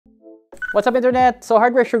What's up, Internet? So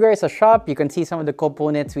Hardware Sugar is a shop. You can see some of the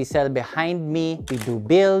components we sell behind me. We do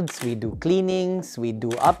builds, we do cleanings, we do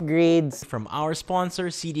upgrades. From our sponsor,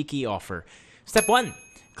 CDKey Offer. Step 1.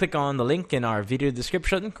 Click on the link in our video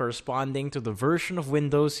description corresponding to the version of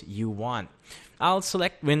Windows you want. I'll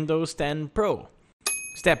select Windows 10 Pro.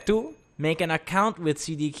 Step 2. Make an account with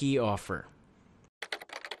CDKey Offer.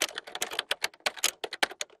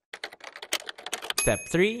 Step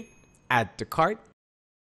 3. Add to cart.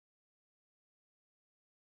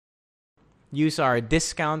 Use our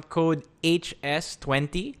discount code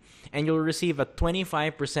HS20 and you'll receive a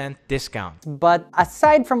 25% discount. But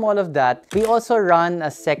aside from all of that, we also run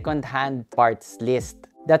a second-hand parts list.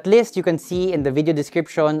 That list you can see in the video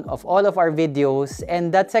description of all of our videos,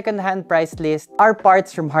 and that second-hand price list are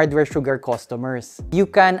parts from Hardware Sugar customers. You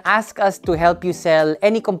can ask us to help you sell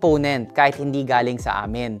any component kahit hindi galing sa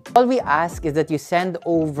amin. All we ask is that you send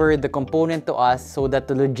over the component to us so that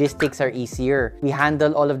the logistics are easier. We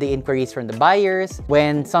handle all of the inquiries from the buyers.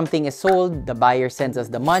 When something is sold, the buyer sends us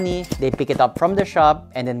the money, they pick it up from the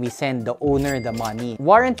shop, and then we send the owner the money.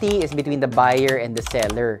 Warranty is between the buyer and the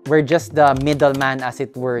seller. We're just the middleman, as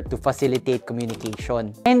it were, to facilitate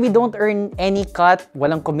communication. And we don't earn any cut,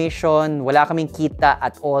 walang commission, wala kaming kita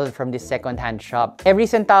at all from this second-hand shop. Every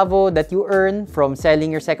centavo that you earn from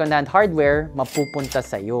selling your second-hand hardware, mapupunta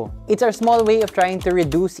sa'yo. It's our small way of trying to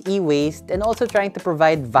reduce e-waste and also trying to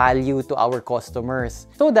provide value to our customers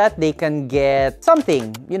so that they can get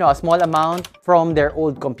something, you know, a small amount from their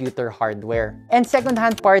old computer hardware. And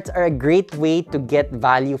second-hand parts are a great way to get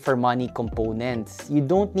value for money components. You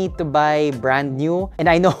don't need to buy brand new. And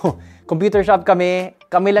I know, computer shop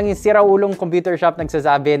kami lang yung sira-ulong computer shop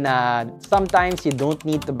nagsasabi na sometimes you don't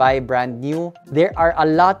need to buy brand new. There are a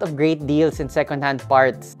lot of great deals in second-hand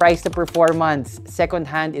parts. Price to performance,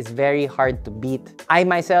 second-hand is very hard to beat. I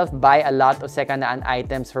myself buy a lot of second-hand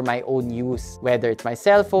items for my own use, whether it's my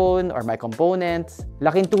cell phone or my components.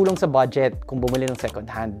 Laking tulong sa budget kung bumili ng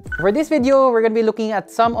second-hand. For this video, we're gonna be looking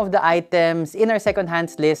at some of the items in our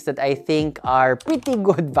second-hands list that I think are pretty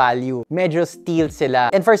good value. Medyo steal sila.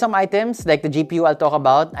 And for some items, like the GPU I'll talk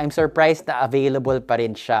about, I'm surprised na available pa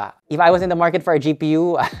rin siya. If I was in the market for a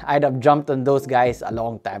GPU, I'd have jumped on those guys a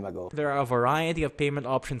long time ago. There are a variety of payment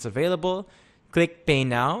options available. Click Pay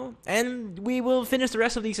Now, and we will finish the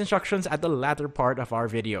rest of these instructions at the latter part of our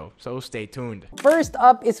video, so stay tuned. First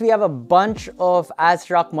up is we have a bunch of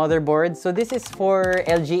ASRock motherboards. So this is for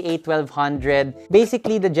LG A1200,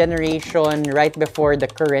 basically the generation right before the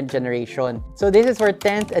current generation. So this is for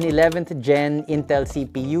 10th and 11th gen Intel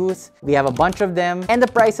CPUs. We have a bunch of them, and the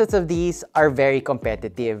prices of these are very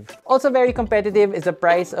competitive. Also very competitive is the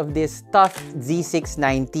price of this TUF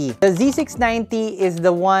Z690. The Z690 is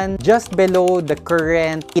the one just below the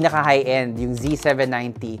current pinaka-high-end, yung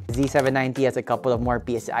Z790. Z790 has a couple of more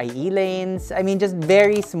PCIe lanes. I mean, just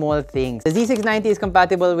very small things. The Z690 is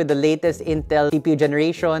compatible with the latest Intel CPU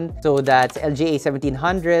generation. So that's LGA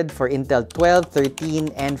 1700 for Intel 12, 13,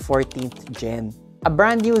 and 14th gen. A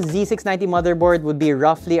brand new Z690 motherboard would be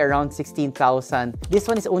roughly around 16,000. This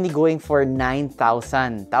one is only going for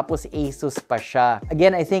 9,000. Tapos Asus pa siya.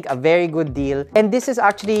 Again, I think a very good deal. And this is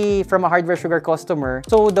actually from a Hardware Sugar customer.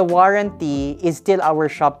 So the warranty is still our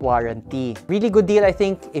shop warranty. Really good deal, I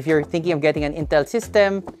think, if you're thinking of getting an Intel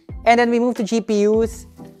system. And then we move to GPUs.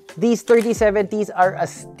 These 3070s are a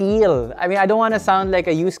steal. I mean, I don't want to sound like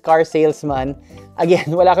a used car salesman.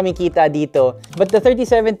 Again, wala kaming kita dito. But the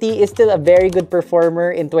 3070 is still a very good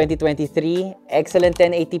performer in 2023. Excellent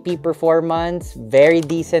 1080p performance, very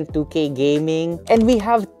decent 2K gaming. And we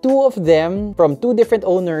have two of them from two different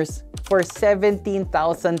owners for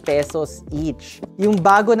 17,000 pesos each. Yung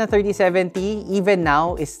bago na 3070, even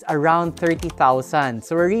now, is around 30,000.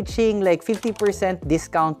 So we're reaching like 50%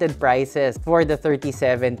 discounted prices for the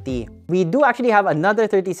 3070. We do actually have another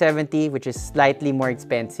 3070 which is slightly more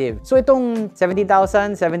expensive. So itong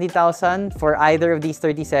 17,000, 70,000 for either of these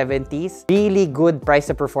 3070s, really good price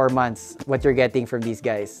to performance what you're getting from these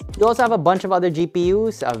guys. You also have a bunch of other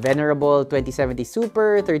GPUs, a venerable 2070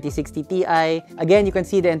 Super, 3060 Ti. Again, you can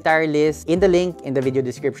see the entire list in the link in the video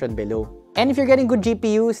description below. And if you're getting good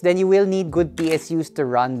GPUs, then you will need good PSUs to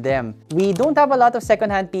run them. We don't have a lot of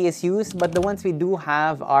second-hand PSUs, but the ones we do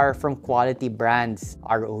have are from quality brands.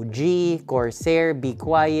 ROG, Corsair, Be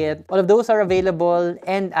Quiet. All of those are available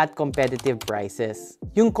and at competitive prices.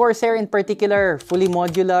 Yung Corsair in particular, fully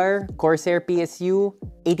modular, Corsair PSU,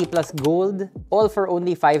 80 plus gold, all for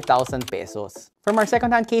only 5,000 pesos. From our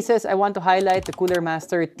second-hand cases, I want to highlight the Cooler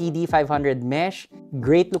Master TD500 Mesh.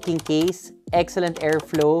 Great looking case, excellent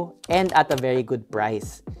airflow, and at a very good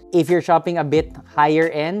price. If you're shopping a bit higher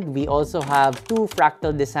end, we also have two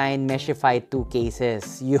Fractal Design Meshify 2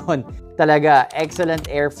 cases. Yun, talaga, excellent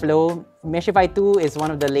airflow. Meshify 2 is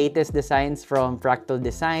one of the latest designs from Fractal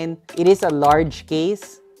Design. It is a large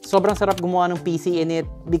case. Sobrang sarap gumawa ng PC in it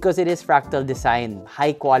because it is Fractal Design.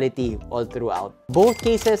 High quality all throughout. Both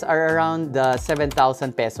cases are around the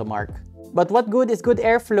 7,000 peso mark. But what good is good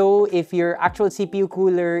airflow if your actual CPU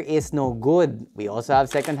cooler is no good? We also have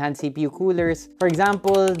second-hand CPU coolers. For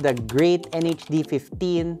example, the great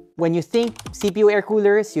NHD15. When you think CPU air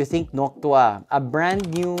coolers, you think Noctua. A brand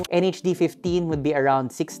new NHD15 would be around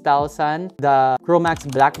 6,000. The Chromax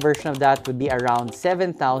Black version of that would be around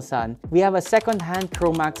 7,000. We have a second-hand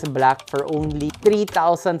Chromax Black for only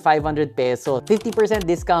 3,500 pesos. 50%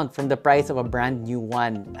 discount from the price of a brand new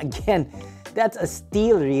one. Again, that's a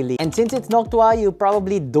steal, really. And since it's Noctua, you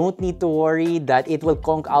probably don't need to worry that it will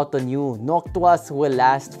conk out on you. Noctuas will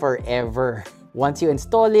last forever. Once you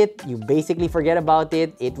install it, you basically forget about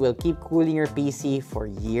it. It will keep cooling your PC for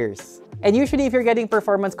years. And usually if you're getting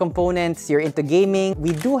performance components, you're into gaming,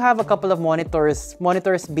 we do have a couple of monitors.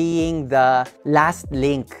 Monitors being the last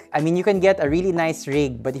link. I mean, you can get a really nice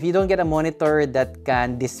rig, but if you don't get a monitor that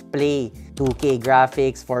can display 2K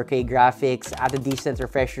graphics, 4K graphics at a decent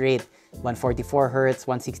refresh rate, 144Hz,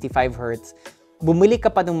 165Hz, bumili ka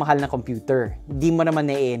pa ng mahal na computer. Di mo naman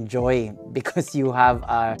na-enjoy because you have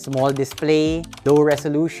a small display, low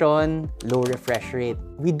resolution, low refresh rate.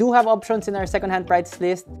 We do have options in our second-hand price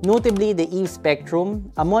list, notably the Eve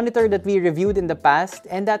Spectrum, a monitor that we reviewed in the past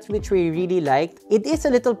and that's which we really liked. It is a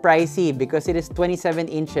little pricey because it is 27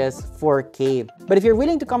 inches 4K. But if you're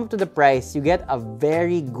willing to come up to the price, you get a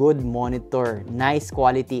very good monitor, nice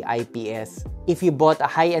quality IPS. If you bought a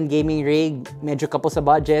high-end gaming rig, medyo kapos sa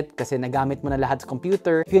budget kasi nagamit mo na lahat sa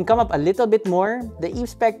computer, if you can come up a little bit more, the Eve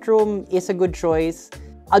Spectrum is a good choice.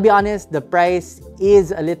 I'll be honest, the price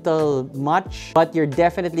is a little much, but you're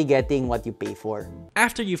definitely getting what you pay for.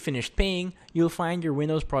 After you've finished paying, you'll find your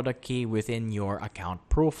Windows product key within your account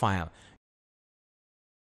profile.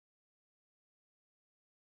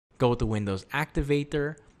 Go to Windows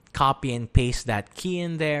Activator, copy and paste that key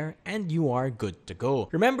in there, and you are good to go.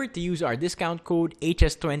 Remember to use our discount code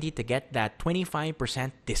HS20 to get that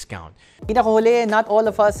 25% discount. Pinakahuli, not all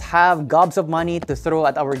of us have gobs of money to throw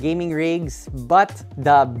at our gaming rigs, but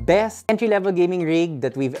the best entry-level gaming rig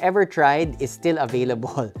that we've ever tried is still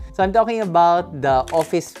available. So I'm talking about the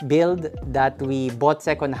Office build that we bought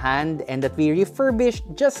second-hand and that we refurbished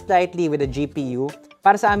just slightly with a GPU.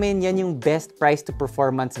 Para sa amin, yan yung best price to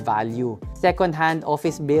performance value. Second-hand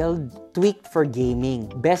Office build, tweaked for gaming.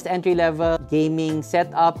 Best entry-level gaming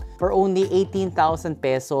setup for only 18,000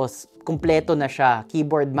 pesos. Kompleto na siya.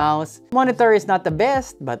 Keyboard, mouse. Monitor is not the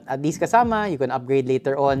best, but at least kasama, you can upgrade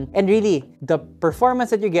later on. And really, the performance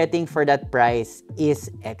that you're getting for that price is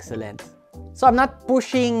excellent. So I'm not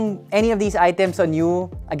pushing any of these items on you.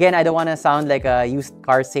 Again, I don't want to sound like a used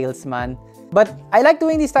car salesman. But I like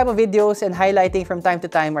doing these type of videos and highlighting from time to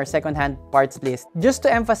time our second-hand parts list just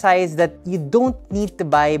to emphasize that you don't need to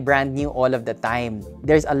buy brand new all of the time.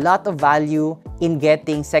 There's a lot of value in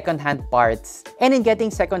getting second-hand parts and in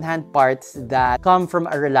getting second-hand parts that come from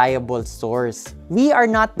a reliable source. We are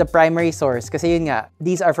not the primary source kasi yun nga,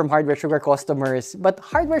 these are from Hardware Sugar customers, but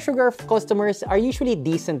Hardware Sugar customers are usually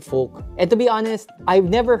decent folk. And to be honest, I've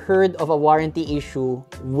never heard of a warranty issue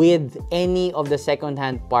with any of the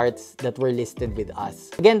second-hand parts that were listed with us.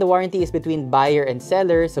 Again, the warranty is between buyer and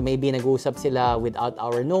seller, so maybe nag-usap sila without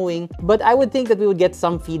our knowing. But I would think that we would get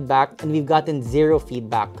some feedback, and we've gotten zero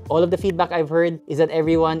feedback. All of the feedback I've heard is that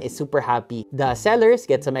everyone is super happy. The sellers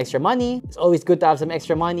get some extra money. It's always good to have some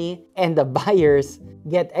extra money. And the buyers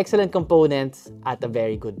get excellent components at a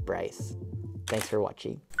very good price. Thanks for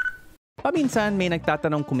watching. Paminsan may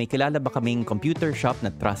nagtatanong kung may kilala ba kaming computer shop na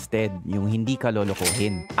trusted, yung hindi ka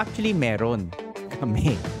lolokohin. Actually, meron.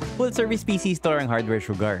 Kami. Full-service PC store ang Hardware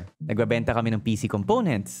Sugar. Nagbabenta kami ng PC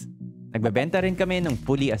components. Nagbabenta rin kami ng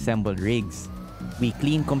fully assembled rigs. We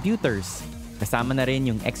clean computers. Kasama na rin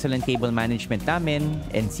yung excellent cable management namin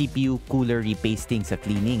and CPU cooler repasting sa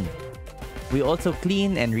cleaning. We also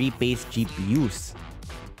clean and repaste GPUs.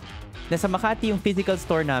 Nasa Makati yung physical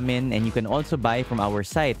store namin and you can also buy from our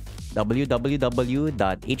site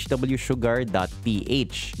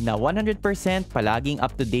www.hwsugar.ph na 100% palaging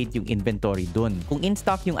up-to-date yung inventory dun. Kung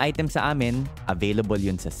in-stock yung item sa amin, available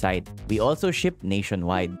yun sa site. We also ship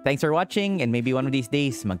nationwide. Thanks for watching and maybe one of these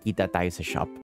days magkita tayo sa shop.